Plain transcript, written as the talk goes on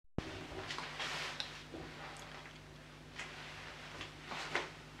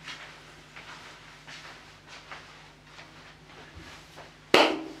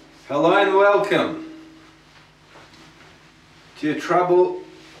Hello and welcome to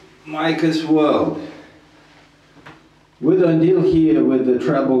Troublemaker's world. We don't deal here with the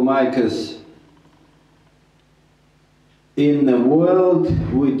troublemakers in the world,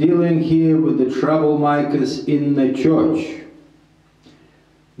 we're dealing here with the troublemakers in the church.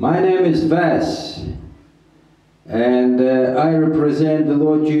 My name is Vas, and I represent the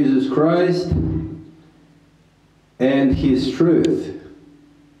Lord Jesus Christ and His truth.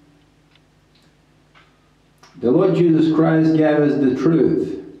 The Lord Jesus Christ gave us the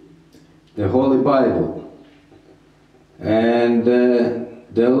truth, the Holy Bible. And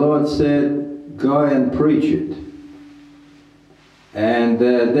the Lord said, go and preach it. And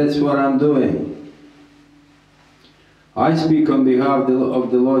that's what I'm doing. I speak on behalf of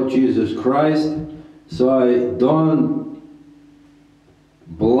the Lord Jesus Christ, so I don't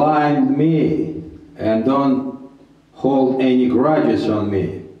blind me and don't hold any grudges on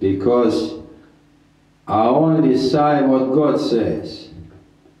me, because I only say what God says.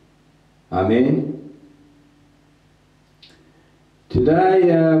 Amen. Today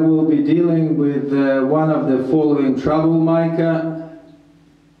we'll be dealing with one of the following troublemaker.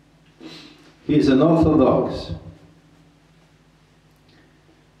 He's an Orthodox.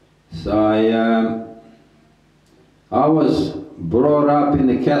 So I was brought up in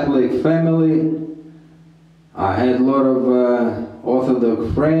a Catholic family. I had a lot of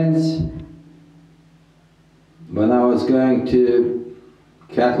Orthodox friends. When I was going to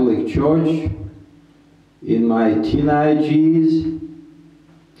Catholic church in my teenage years,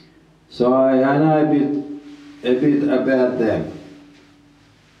 so I know a bit about them.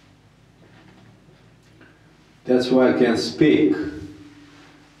 That's why I can speak,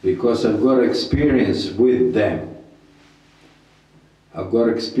 because I've got experience with them. I've got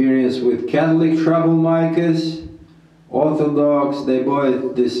experience with Catholic troublemakers, Orthodox, they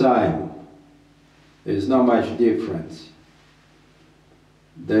both the same. There's not much difference.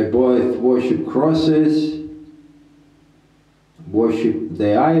 They both worship crosses, worship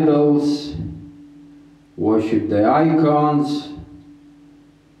the idols, worship the icons,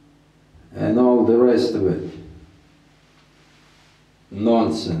 and all the rest of it.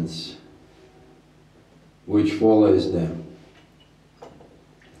 Nonsense which follows them.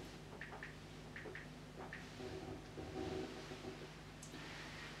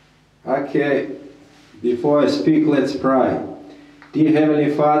 Okay, before I speak, let's pray. Dear Heavenly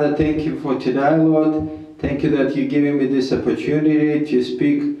Father, thank you for today, Lord. Thank you that you're giving me this opportunity to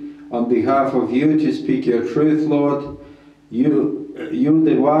speak on behalf of you, to speak your truth, Lord. You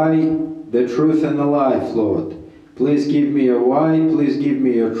the way, the truth and the life, Lord. Please give me your way, please give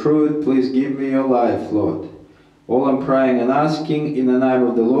me your truth, please give me your life, Lord. All I'm praying and asking in the name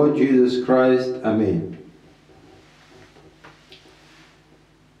of the Lord Jesus Christ. Amen.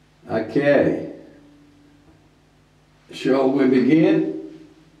 Okay. Shall we begin?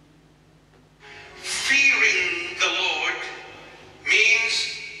 Fearing the Lord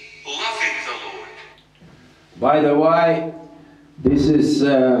means loving the Lord. By the way, this is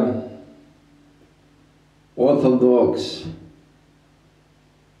Orthodox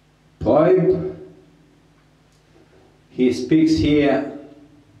Pope. He speaks here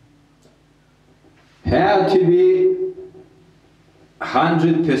how to be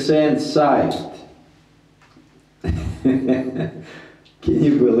 100% saved. Can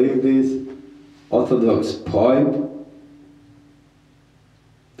you believe this? Orthodox Pope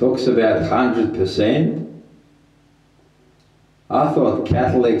talks about 100%. I thought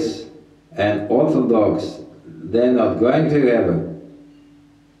Catholics and Orthodox, they're not going to heaven.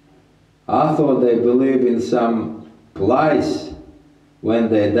 I thought they believe in some place when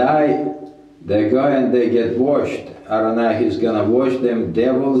they die, they go and they get washed. I don't know who's going to wash them,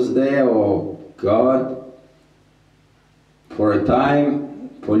 devils there or God. For a time,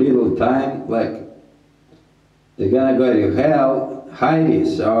 for a little time, like they're going to go to hell,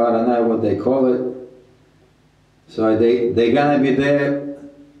 Hades, so I don't know what they call it. So they're going to be there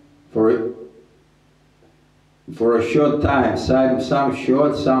for a short time, some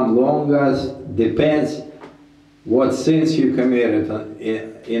short, some longer, depends what sins you committed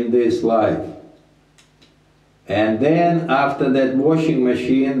in this life. And then after that washing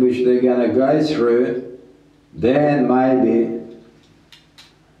machine, which they're going to go through, then maybe,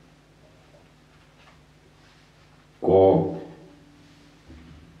 or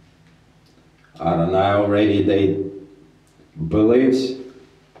I don't know, already they believes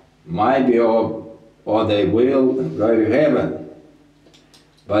maybe or they will go to heaven.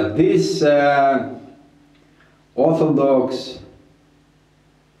 But this Orthodox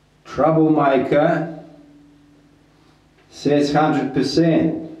troublemaker says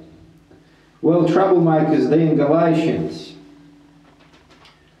 100%. Well, troublemakers there in Galatians.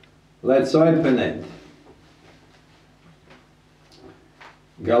 Let's open it.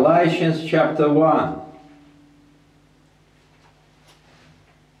 Galatians chapter 1.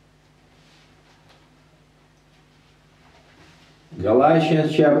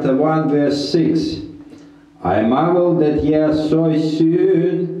 Galatians chapter 1 verse 6. I marvel that ye are so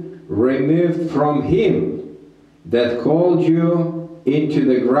soon removed from him that called you into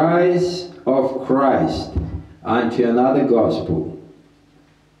the grace of Christ unto another gospel.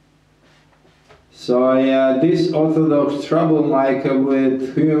 So this Orthodox troublemaker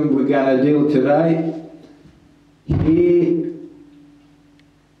with whom we're going to deal today, he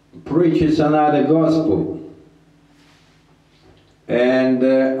preaches another gospel. And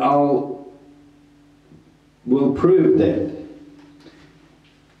will prove that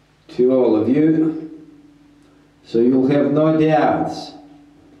to all of you, so you'll have no doubts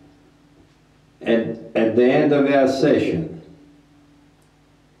at the end of our session.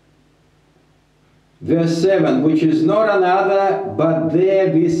 Verse 7, which is not another, but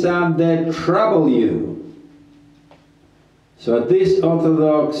there be some that trouble you. So this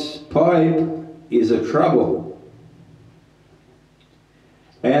Orthodox Pope is a trouble,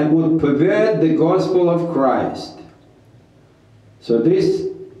 and would pervert the gospel of Christ. So this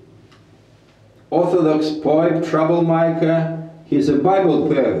Orthodox Pope, troublemaker, he's a Bible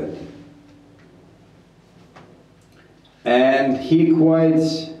pervert. And he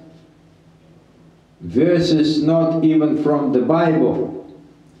quotes verses not even from the Bible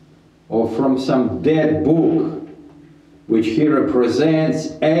or from some dead book, which he represents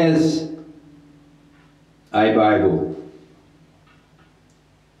as a Bible.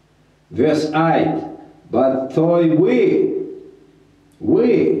 Verse 8, but though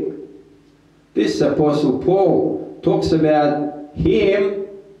this Apostle Paul talks about him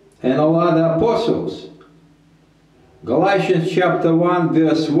and all other apostles. Galatians chapter 1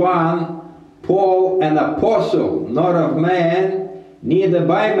 verse 1, Paul an apostle, not of man, neither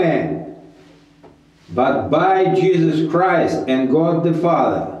by man, but by Jesus Christ and God the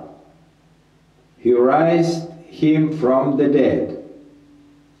Father, who raised him from the dead.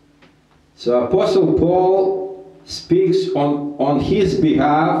 So Apostle Paul speaks on his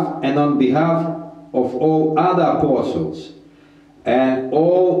behalf and on behalf of all other apostles and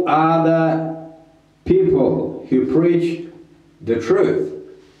all other people who preach the truth.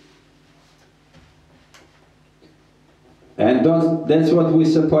 And that's what we're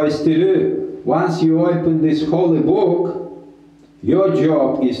supposed to do. Once you open this holy book, your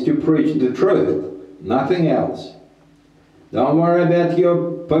job is to preach the truth, nothing else. Don't worry about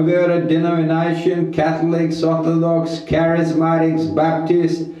your perverted denomination, Catholics, Orthodox, Charismatics,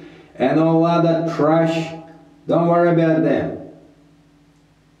 Baptists, and all other trash. Don't worry about them.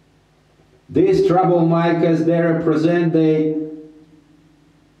 These troublemakers, they represent the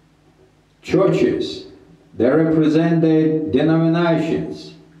churches. They represent the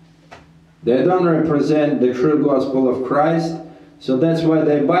denominations. They don't represent the true gospel of Christ, so that's why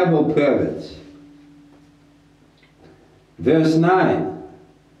they're Bible perverts. Verse 9.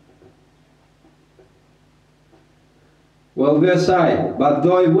 Well, verse 8. But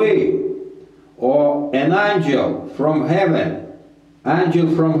though we, or an angel from heaven,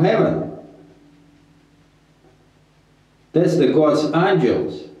 that's the God's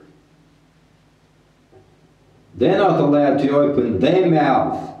angels. They're not allowed to open their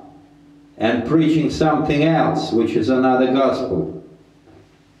mouth and preaching something else, which is another gospel.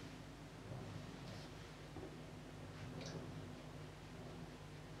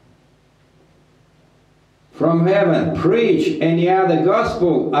 From heaven, preach any other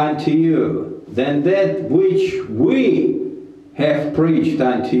gospel unto you than that which we have preached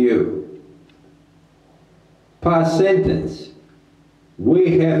unto you. Past sentence.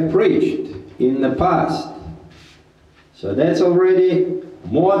 We have preached in the past. So that's already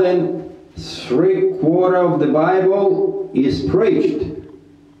more than 3/4 of the Bible is preached.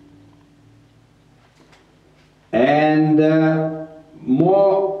 And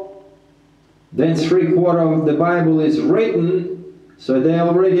more than 3/4 of the Bible is written, so they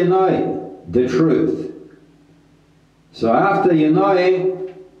already know the truth. So after you know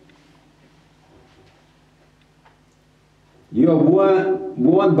it, you're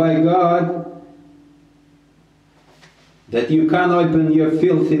warned by God that you can't open your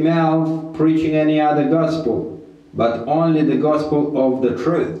filthy mouth preaching any other gospel, but only the gospel of the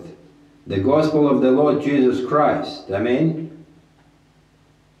truth, the gospel of the Lord Jesus Christ. Amen?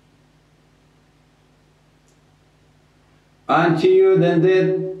 Unto you then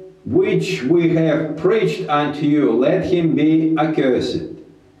that which we have preached unto you, let him be accursed.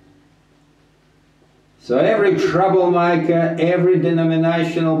 So every troublemaker, every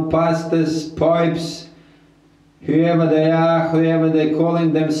denominational pastors, popes, whoever they are, whoever they're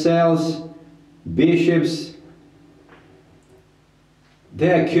calling themselves, bishops,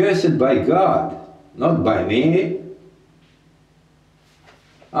 they are cursed by God, not by me.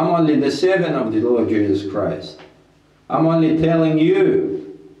 I'm only the servant of the Lord Jesus Christ. I'm only telling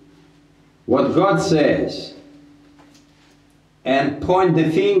you what God says and point the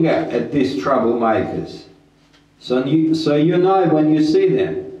finger at these troublemakers. So you know when you see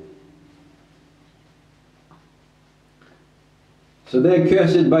them. So they're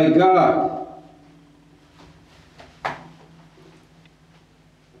cursed by God.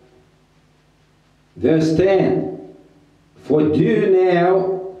 Verse 10, For do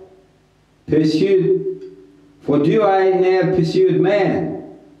I now pursue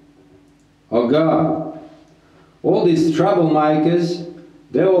man, or God? All these troublemakers,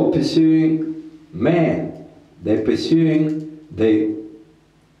 they're all pursuing man. They're pursuing the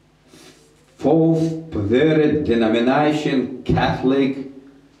false, perverted denomination, Catholic,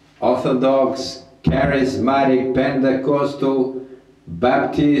 Orthodox, Charismatic, Pentecostal,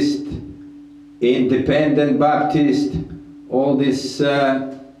 Baptist, Independent Baptist, all these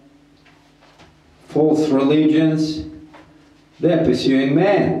false religions. They're pursuing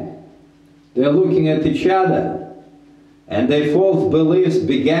man. They're looking at each other. And their false beliefs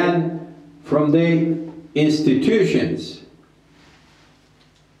began from their institutions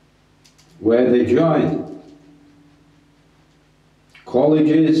where they joined.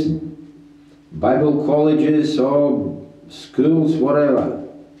 Colleges, Bible colleges or schools, whatever.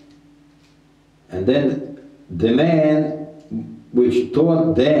 And then the man which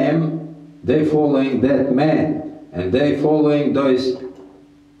taught them, they're following that man. And they're following those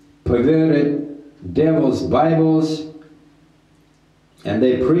perverted devil's Bibles, and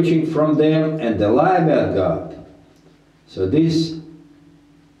they're preaching from them, and they lie about God. So these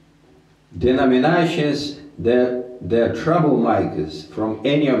denominations, they're troublemakers from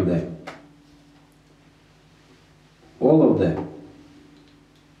any of them. All of them.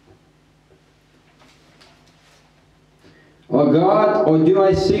 O God, or do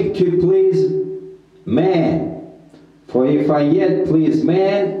I seek to please man? For if I yet please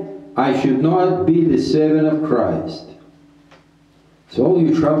man, I should not be the servant of Christ. So all you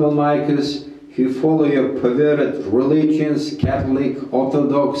troublemakers who follow your perverted religions, Catholic,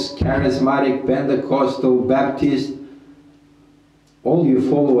 Orthodox, Charismatic, Pentecostal, Baptist, all you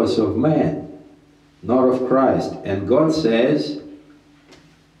followers of man, not of Christ. And God says,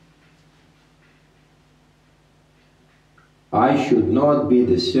 I should not be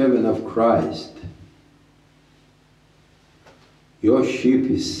the servant of Christ. Your ship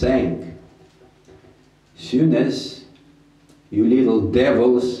is sank. Soon as you little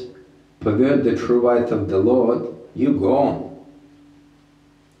devils pervert the true light of the Lord, you're gone.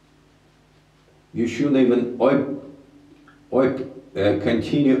 You shouldn't even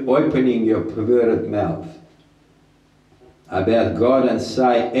continue opening your perverted mouth about God and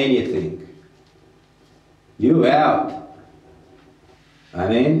say anything. You out. I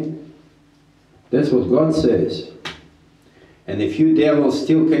mean, that's what God says. And if you devils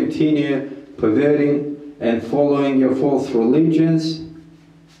still continue perverting and following your false religions,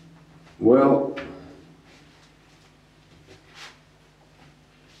 well,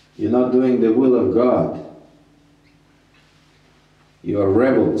 you're not doing the will of God. You are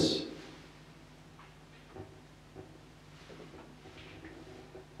rebels.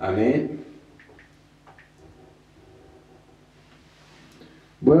 Amen.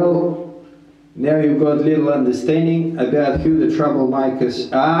 Well, now you've got little understanding about who the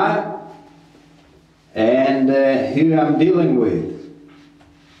troublemakers are and who I'm dealing with.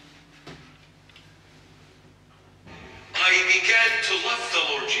 I began to love the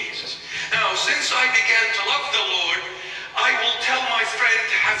Lord Jesus. Now, since I began to love the Lord, I will tell my friend,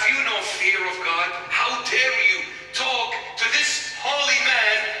 have you no fear of God? How dare you talk to this holy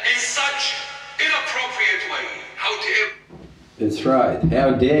man in such inappropriate way? How dare you? That's right.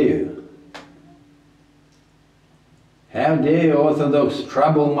 How dare you? How dare you, Orthodox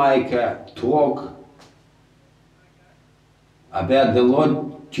troublemaker, talk about the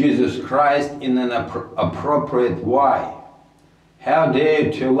Lord Jesus Christ in an appropriate way? How dare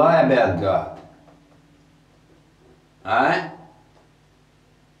you to lie about God? Huh?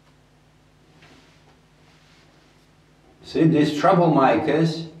 See, these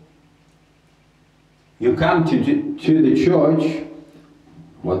troublemakers, you come to the church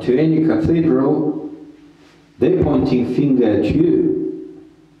or to any cathedral, they're pointing finger at you.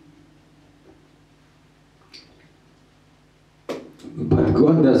 But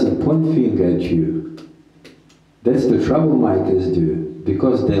God doesn't point finger at you. troublemakers do,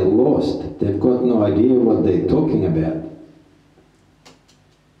 because they're lost. They've got no idea what they're talking about.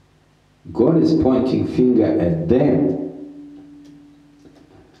 God is pointing finger at them.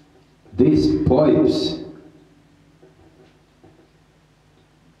 These popes,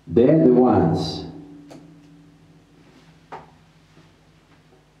 they're the ones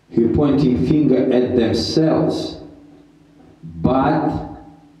who are pointing finger at themselves. But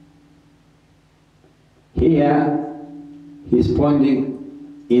here he's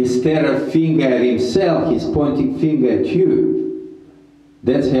pointing, instead of finger at himself, he's pointing finger at you.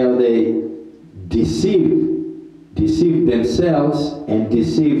 That's how they deceive themselves and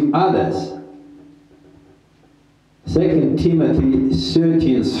deceive others. 2 Timothy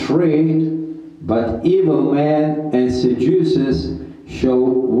 13:3, but evil men and seducers shall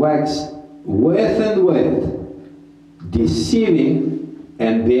wax worth and worth, deceiving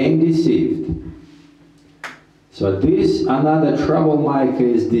and being deceived. So this another troublemaker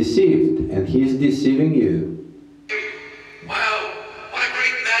is deceived, and he's deceiving you. Wow, what a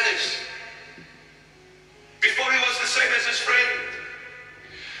great man is. Before he was the same as his friend.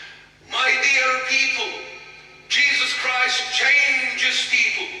 My dear people, Jesus Christ changes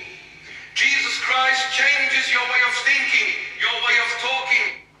people. Jesus Christ changes your way of thinking, your way of talking.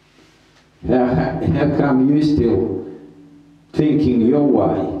 How come you still thinking your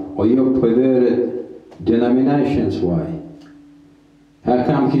way, or your perverted denomination's way? How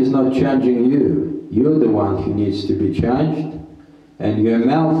come he's not changing you? You're the one who needs to be changed, and your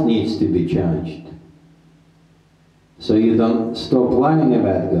mouth needs to be changed. So you don't stop lying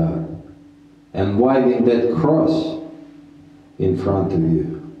about God and waving that cross in front of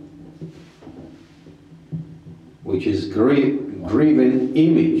you, which is graven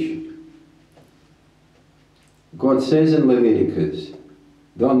image. God says in Leviticus,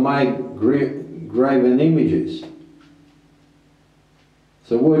 don't make graven images.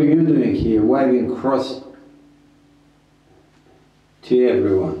 So what are you doing here, waving cross to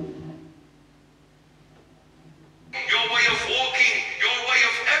everyone? Your way of walking, your way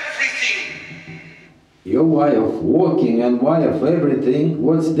of everything. Your way of walking and way of everything?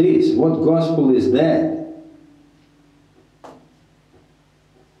 What's this? What gospel is that?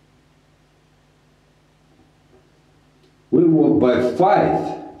 We walk by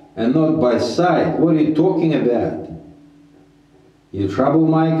faith and not by sight. What are you talking about? You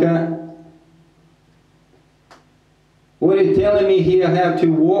troublemaker? What are you telling me here how to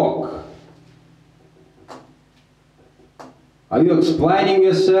walk? Are you explaining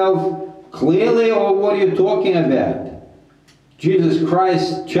yourself clearly, or what are you talking about? Jesus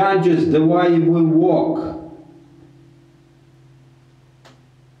Christ changes the way we walk.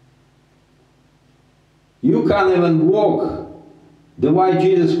 You can't even walk the way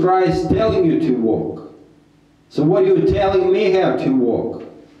Jesus Christ is telling you to walk. So what are you telling me how to walk?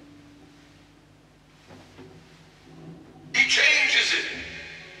 He changes it.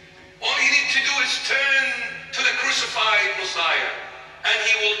 All you need to do is turn to the crucified Messiah, and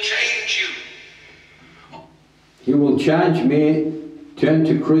he will change you. He will change me. Turn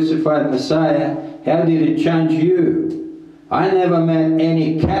to crucified Messiah. How did it change you? I never met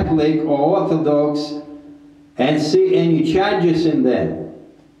any Catholic or Orthodox and see any changes in them.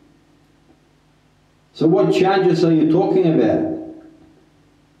 So what changes are you talking about?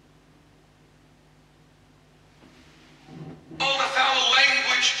 All the foul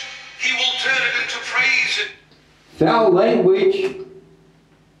language, he will turn it into praise. Foul language?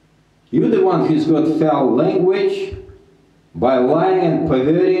 You're the one who's got foul language by lying and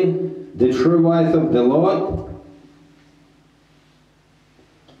perverting the true ways of the Lord.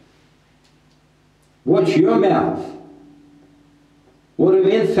 Watch your mouth. What do you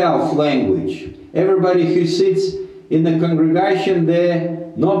mean foul language? Everybody who sits in the congregation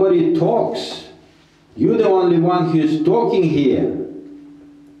there, nobody talks. You're the only one who's talking here.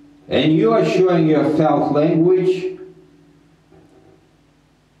 And you are showing your foul language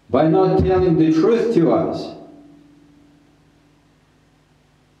by not telling the truth to us.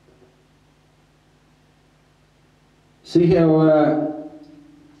 See how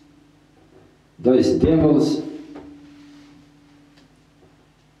those devils,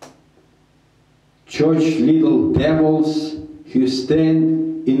 church little devils who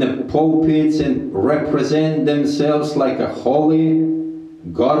stand in the pulpits and represent themselves like a holy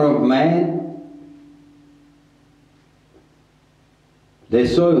God of man. They're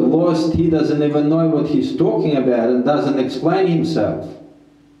so lost, he doesn't even know what he's talking about and doesn't explain himself.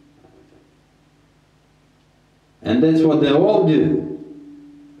 And that's what they all do.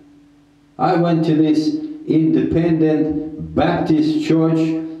 I went to this independent Baptist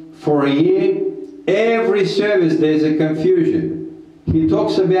church for a year. Every service there's a confusion. He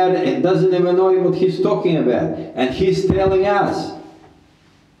talks about it and doesn't even know what he's talking about. And he's telling us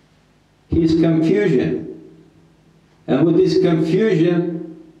his confusion. And with this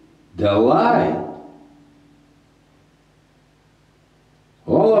confusion, the lie.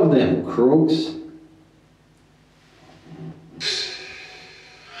 All of them crooks.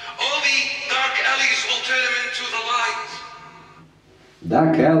 All the dark alleys will turn him into the light.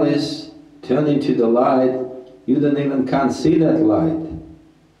 Dark alleys turn into the light. You don't even can't see that light.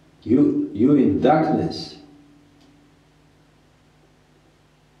 You in darkness.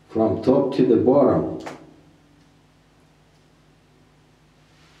 From top to the bottom.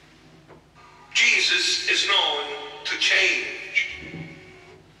 Jesus is known to change.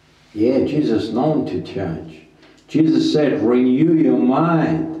 Yeah, Jesus is known to change. Jesus said, renew your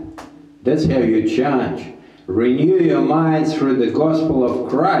mind. That's how you change. Renew your mind through the gospel of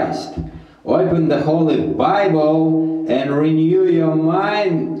Christ. Open the Holy Bible and renew your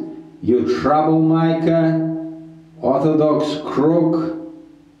mind, you troublemaker, Orthodox crook.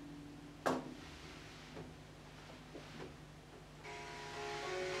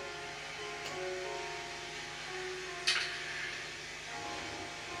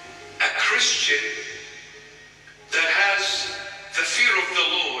 A Christian that has the fear of the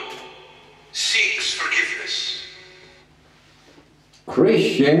Lord seeks forgiveness.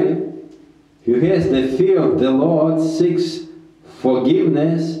 Christian who has the fear of the Lord seeks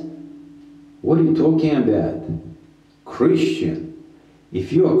forgiveness. What are you talking about? Christian.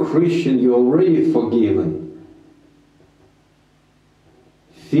 If you're a Christian, you're already forgiven.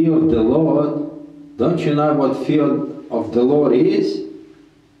 Fear of the Lord. Don't you know what fear of the Lord is?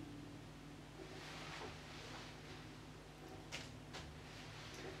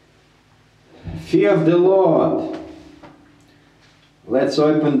 Fear of the Lord. Let's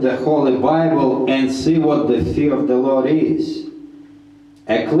open the Holy Bible and see what the fear of the Lord is.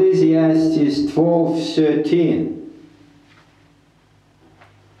 Ecclesiastes 12:13.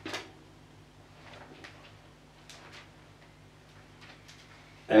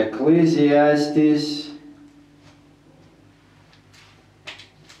 Ecclesiastes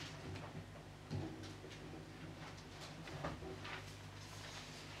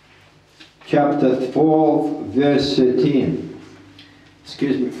chapter 12, verse 13.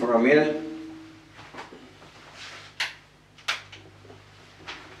 Excuse me for a minute.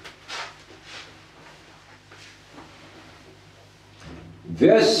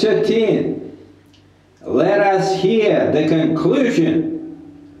 Verse 13. Let us hear the conclusion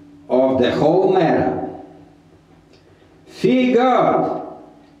of the whole matter. Fear God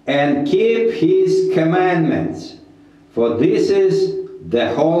and keep His commandments, for this is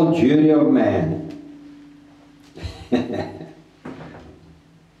the whole duty of man.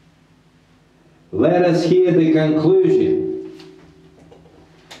 Let us hear the conclusion.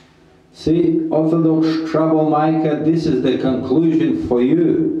 See, Orthodox troublemaker, this is the conclusion for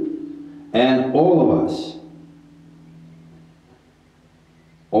you and all of us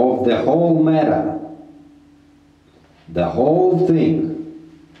of the whole matter, the whole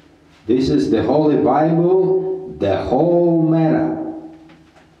thing. This is the Holy Bible, the whole matter.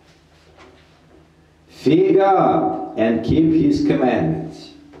 Fear God and keep His commandments.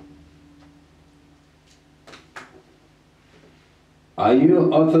 Are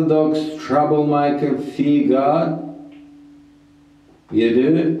you Orthodox troublemaker, fear God? You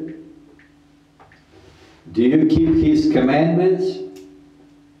do? Do you keep His commandments?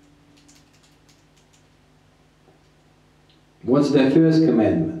 What's the first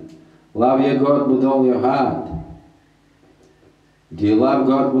commandment? Love your God with all your heart. Do you love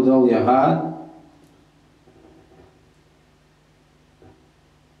God with all your heart?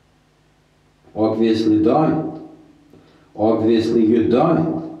 Obviously don't. Obviously you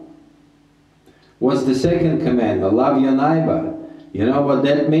don't. What's the second commandment? Love your neighbor. You know what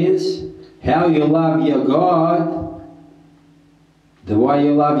that means? How you love your God, the way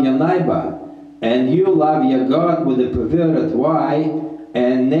you love your neighbor. And you love your God with a perverted way,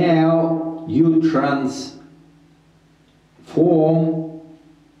 and now you transform,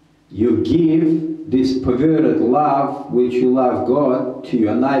 you give this perverted love which you love God to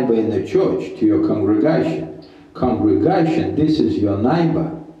your neighbor in the church, to your congregation. Congregation, this is your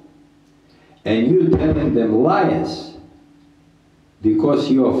neighbor. And you telling them liars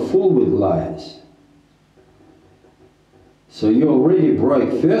because you are full with lies. So you already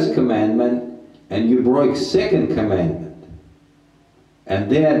broke first commandment and you broke second commandment. And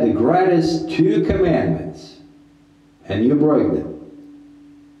they are the greatest two commandments. And you broke them.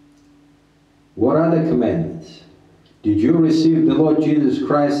 What are the commandments? Did you receive the Lord Jesus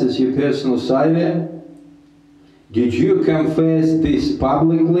Christ as your personal Savior? Did you confess this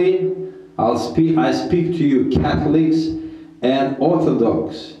publicly? I speak to you Catholics and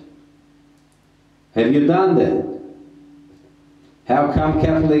Orthodox. Have you done that? How come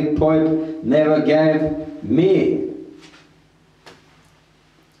Catholic Pope never gave me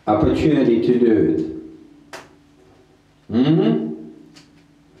opportunity to do it?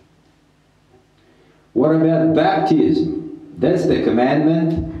 What about baptism? That's the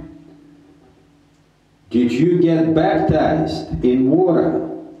commandment. Did you get baptized in water?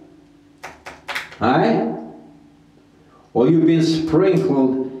 Aye? Or you've been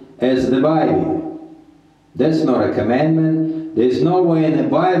sprinkled as the baby? That's not a commandment. There's no way in the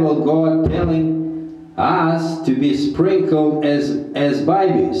Bible God telling us to be sprinkled as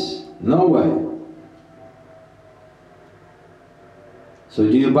babies. No way. So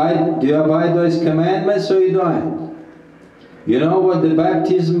do you abide those commandments or you don't? You know what the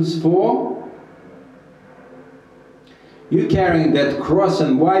baptism's for? You're carrying that cross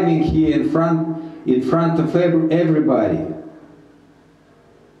and waving here in front of everybody.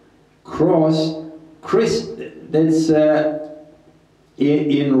 Cross, that's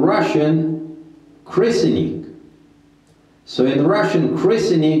in Russian, christening. So in Russian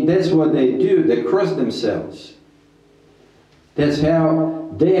christening, that's what they do, they cross themselves. That's how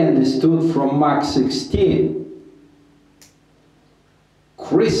they understood from Mark 16.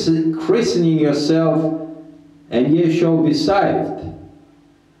 Christening yourself and ye shall be saved,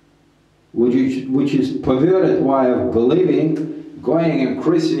 which is perverted way of believing, going and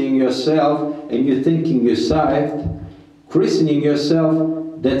christening yourself and you're thinking you're saved. Christening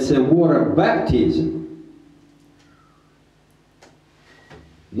yourself, that's a water baptism.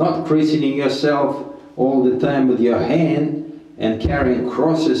 Not christening yourself all the time with your hand and carrying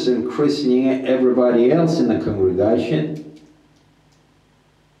crosses and christening everybody else in the congregation.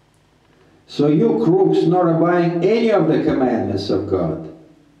 So you crooks not obeying any of the commandments of God.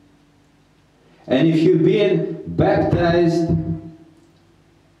 And if you've been baptized,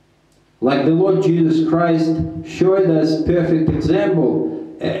 like the Lord Jesus Christ showed us perfect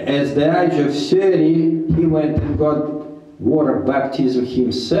example, at the age of 30, he went and got water baptism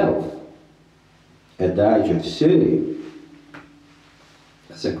himself. At the age of 30.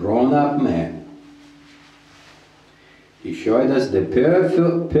 As a grown-up man. He showed us the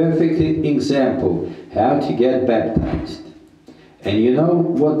perfect example how to get baptized. And you know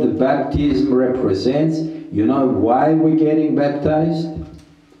what the baptism represents? You know why we're getting baptized?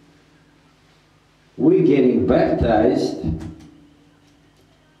 We're getting baptized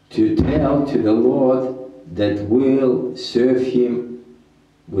to tell to the Lord that we'll serve Him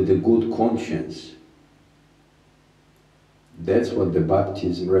with a good conscience. That's what the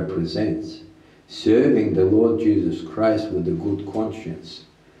baptism represents. Serving the Lord Jesus Christ with a good conscience.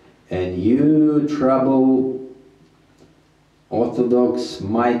 And you trouble Orthodox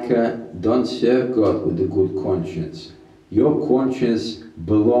Micah, don't serve God with a good conscience. Your conscience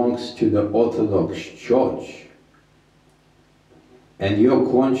belongs to the Orthodox Church. And your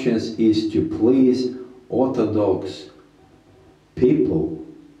conscience is to please Orthodox people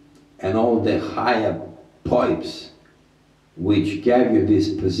and all the higher popes which gave you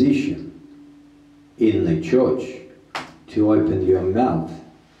this position in the church to open your mouth.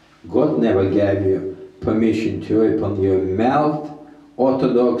 God never gave you permission to open your mouth.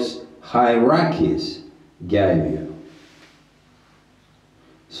 Orthodox hierarchies gave you.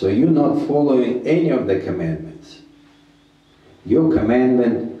 So you're not following any of the commandments. Your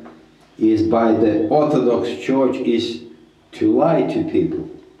commandment is by the Orthodox Church is to lie to people.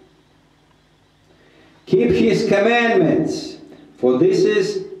 Keep His commandments, for this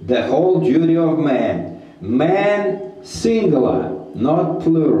is the whole duty of man. Man singular, not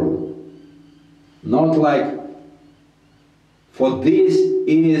plural. Not like, for this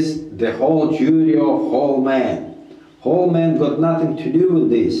is the whole duty of whole man. Whole man got nothing to do with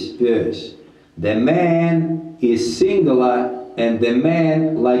this verse. The man is singular, and the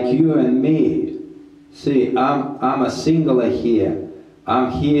man like you and me. See, I'm a singular here.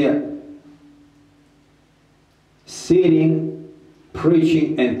 I'm here sitting,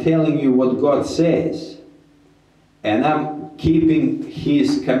 preaching and telling you what God says. And I'm keeping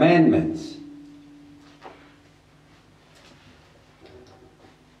His commandments.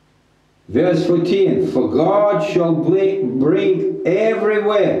 Verse 14, for God shall bring every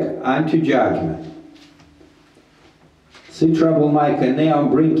work unto judgment. See, troublemaker, now I'm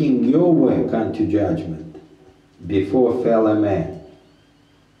bringing your work unto judgment before fellow man.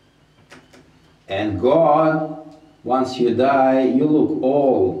 And God, once you die, you look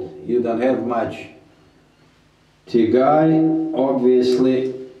old. You don't have much to go,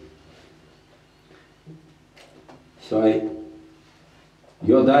 obviously. So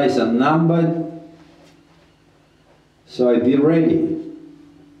your days are numbered, so be ready,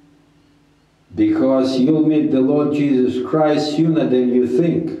 because you'll meet the Lord Jesus Christ sooner than you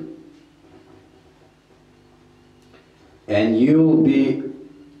think. And you'll be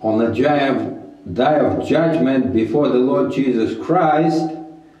on the day of judgment before the Lord Jesus Christ.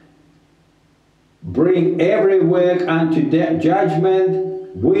 Bring every work unto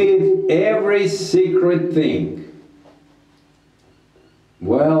judgment with every secret thing.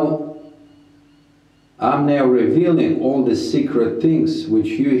 Well, I'm now revealing all the secret things which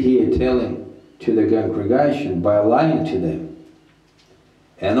you hear telling to the congregation by lying to them.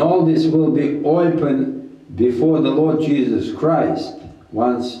 And all this will be open before the Lord Jesus Christ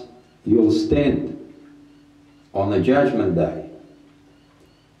once you'll stand on the judgment day.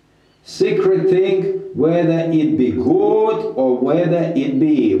 Secret thing, whether it be good or whether it be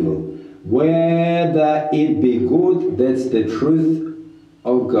evil. Whether it be good, that's the truth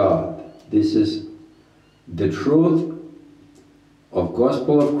of God. This is the truth of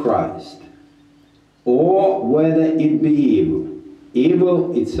gospel of Christ. Or whether it be evil.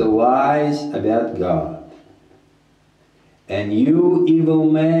 Evil, it's a lies about God. And you,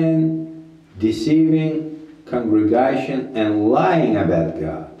 evil man, deceiving congregation and lying about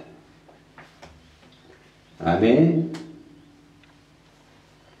God. Amen.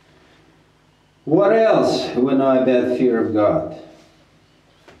 What else we know about fear of God?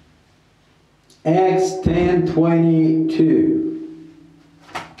 Acts 10:22.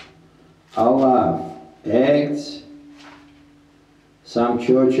 I love Acts. Some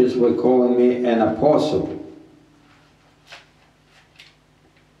churches were calling me an apostle.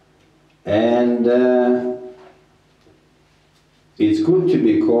 And it's good to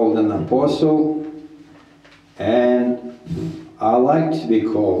be called an apostle. And I like to be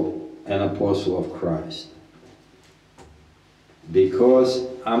called an apostle of Christ, because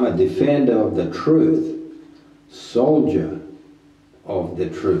I'm a defender of the truth, soldier of the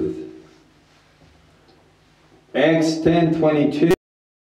truth. Acts 10:22.